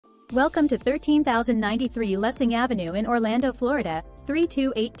Welcome to 13,093 Lessing Avenue in Orlando, Florida,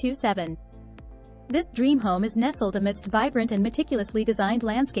 32827. This dream home is nestled amidst vibrant and meticulously designed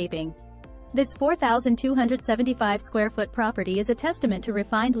landscaping. This 4,275 square foot property is a testament to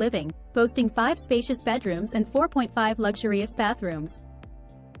refined living, boasting 5 spacious bedrooms and 4.5 luxurious bathrooms.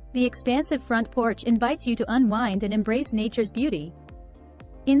 The expansive front porch invites you to unwind and embrace nature's beauty.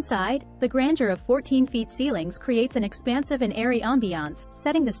 Inside, the grandeur of 14-feet ceilings creates an expansive and airy ambiance,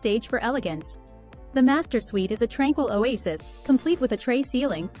 setting the stage for elegance. The master suite is a tranquil oasis, complete with a tray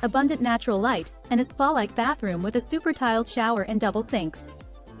ceiling, abundant natural light, and a spa-like bathroom with a super-tiled shower and double sinks.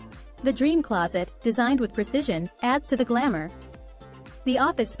 The dream closet, designed with precision, adds to the glamour. The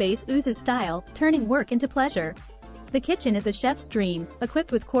office space oozes style, turning work into pleasure. The kitchen is a chef's dream,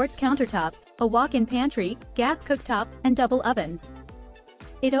 equipped with quartz countertops, a walk-in pantry, gas cooktop, and double ovens.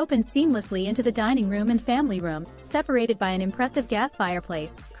 It opens seamlessly into the dining room and family room, separated by an impressive gas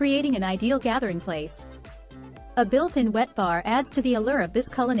fireplace, creating an ideal gathering place. A built-in wet bar adds to the allure of this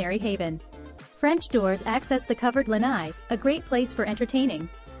culinary haven. French doors access the covered lanai, a great place for entertaining.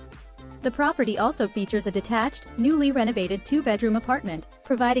 The property also features a detached, newly renovated 2-bedroom apartment,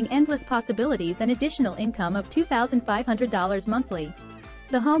 providing endless possibilities and additional income of $2,500 monthly.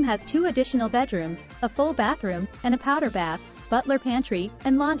 The home has 2 additional bedrooms, a full bathroom, and a powder bath, butler pantry,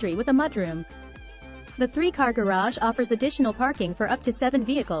 and laundry with a mudroom. The 3-car garage offers additional parking for up to 7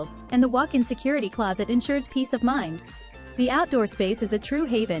 vehicles, and the walk-in security closet ensures peace of mind. The outdoor space is a true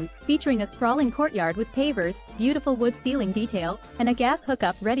haven, featuring a sprawling courtyard with pavers, beautiful wood ceiling detail, and a gas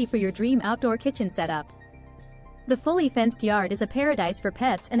hookup ready for your dream outdoor kitchen setup. The fully fenced yard is a paradise for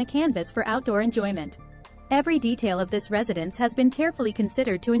pets and a canvas for outdoor enjoyment. Every detail of this residence has been carefully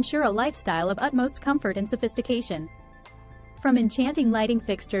considered to ensure a lifestyle of utmost comfort and sophistication. From enchanting lighting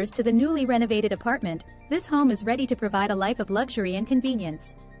fixtures to the newly renovated apartment, this home is ready to provide a life of luxury and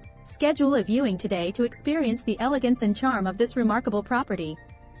convenience. Schedule a viewing today to experience the elegance and charm of this remarkable property.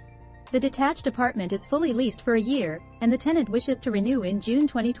 The detached apartment is fully leased for a year, and the tenant wishes to renew in June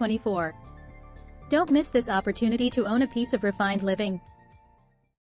 2024. Don't miss this opportunity to own a piece of refined living.